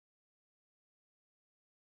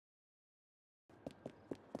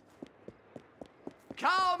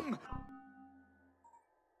Come!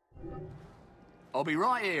 I'll be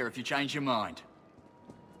right here if you change your mind.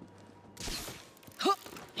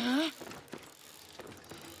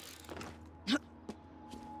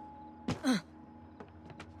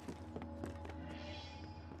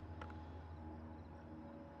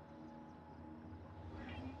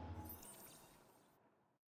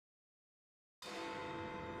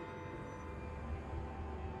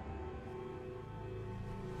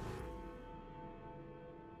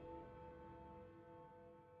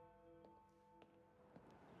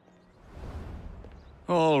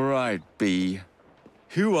 All right, B.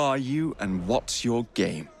 Who are you and what's your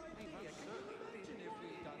game?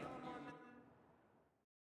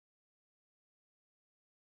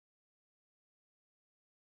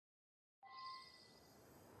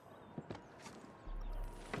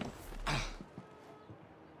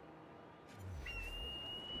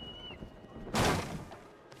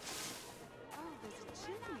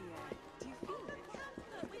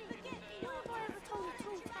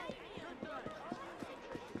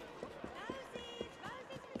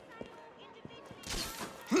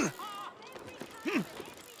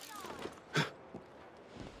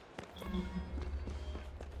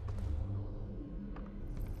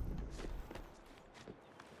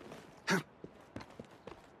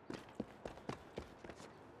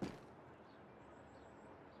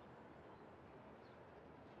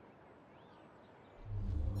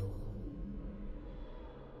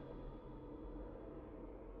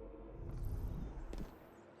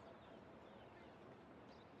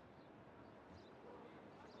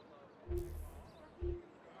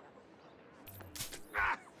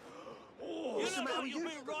 You'll be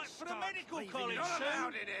right for the medical college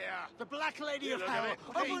soon. The Black Lady of Hell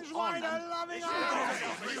opens wide a loving arms.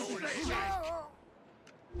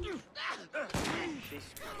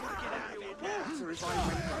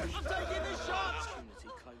 I'm taking this shot.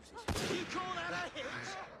 You call that a hit?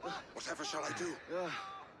 Whatever shall I do?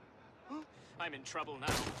 I'm in trouble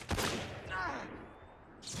now.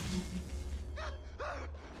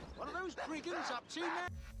 What are those brigands up to now?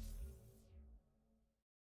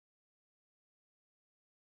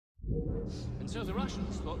 And so the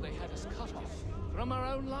Russians thought they had us cut off from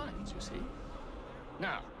our own lines, you see.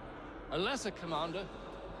 Now, a lesser commander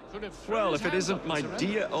could have thrown Well, his if it hands isn't up my and surrendered.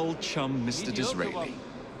 dear old chum, Mr. Mediocre Disraeli. one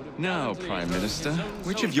would have Now, gallantly Prime thrown Minister, his own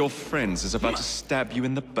which of your soldiers. friends is about to stab you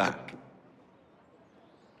in the back?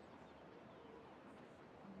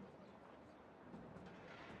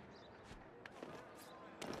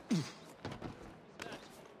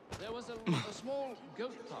 There was a small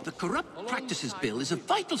goat cart The Corrupt Practices alongside Bill is a the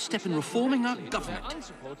vital step in which reforming our led directly to their government.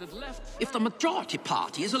 unsupported left If the majority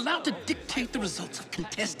party is allowed to dictate the results of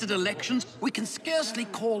contested elections, we can scarcely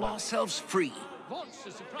call ourselves free. wants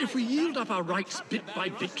to surprise If we yield up our rights bit by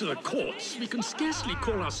bit to the courts, we can scarcely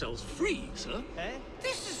call ourselves free, sir.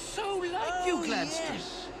 This is so like you, Gladstone.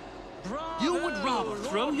 You would rather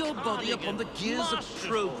throw your body upon the gears of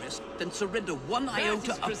progress than surrender one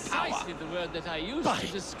iota of power. precisely the word that I used By to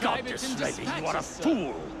describe God, it in Disraeli, you are a dispatches, sir.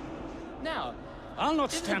 fool! Now, I'll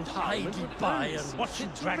not Isn't stand Parliament idly would by only and see watch you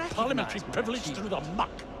fit to drag recognise parliamentary my privilege through the muck.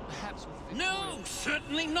 perhaps with No,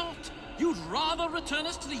 certainly not. You'd rather return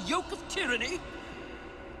us to the yoke of tyranny?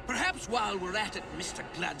 Perhaps while we're at it, Mr.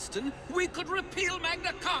 Gladstone, we could repeal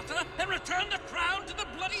Magna Carta and return the crown to the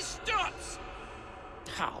bloody Stuarts!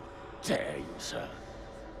 How dare you, sir?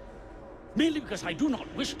 Merely because I do not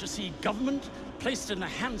wish to see government placed in the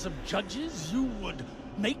hands of judges, you would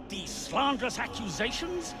make these slanderous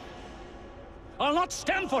accusations? I'll not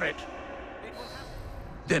stand for it!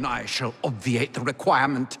 Then I shall obviate the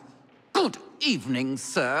requirement. Good evening,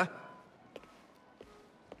 sir.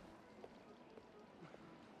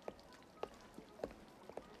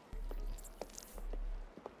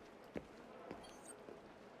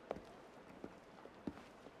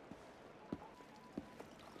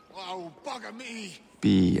 Oh, bugger me!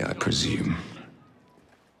 B, I presume.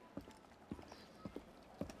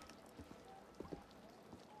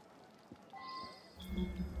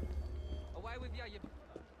 away with you,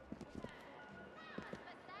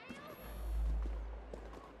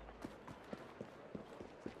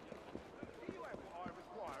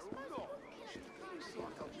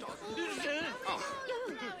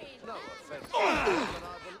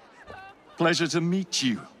 Pleasure to meet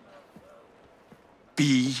you.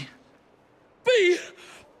 B. B!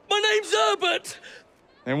 My name's Herbert!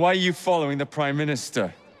 And why are you following the Prime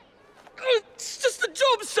Minister? It's just a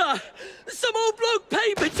job, sir! Some old bloke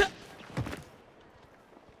paid me to...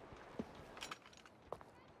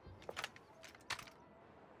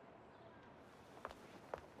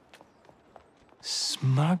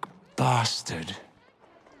 Smug bastard.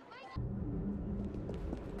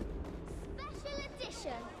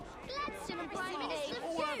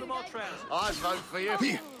 trousers. I vote for you.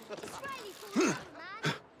 Israeli forces, man.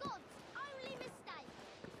 God's only mistake.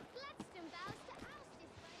 Gladstone vows to oust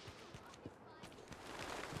Israel from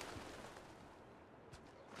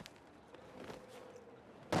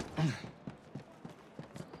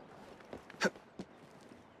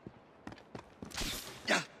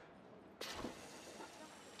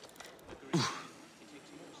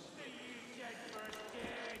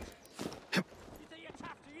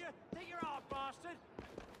office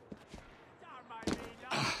by...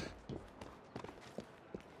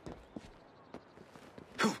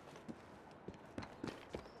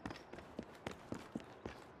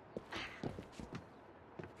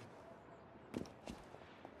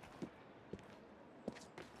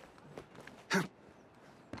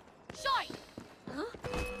 Shite!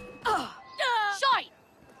 Shite!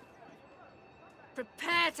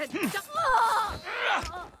 Prepare to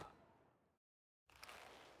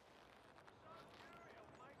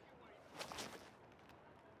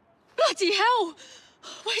Bloody hell!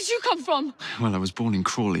 Where'd you come from? Well, I was born in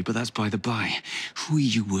Crawley, but that's by the by. Who are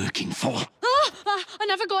you working for? I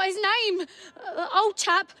never got his name. Old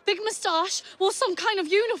chap, big moustache, wore some kind of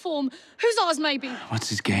uniform. Who's ours, maybe? What's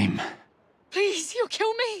his game? Please, you'll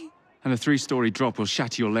kill me. And a 3-story drop will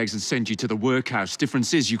shatter your legs and send you to the workhouse.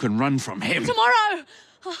 Difference is you can run from him. Tomorrow!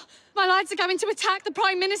 My lads are going to attack the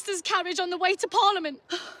Prime Minister's carriage on the way to Parliament.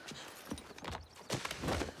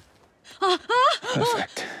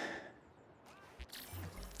 Perfect.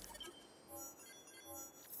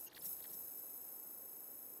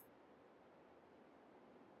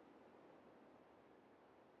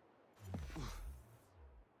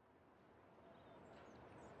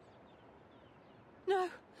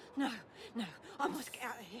 No, I must get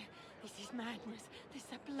out of here. This is madness. This is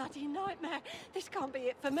a bloody nightmare. This can't be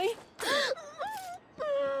it for me.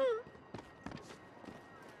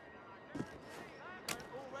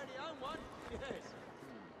 Already own one? Yes.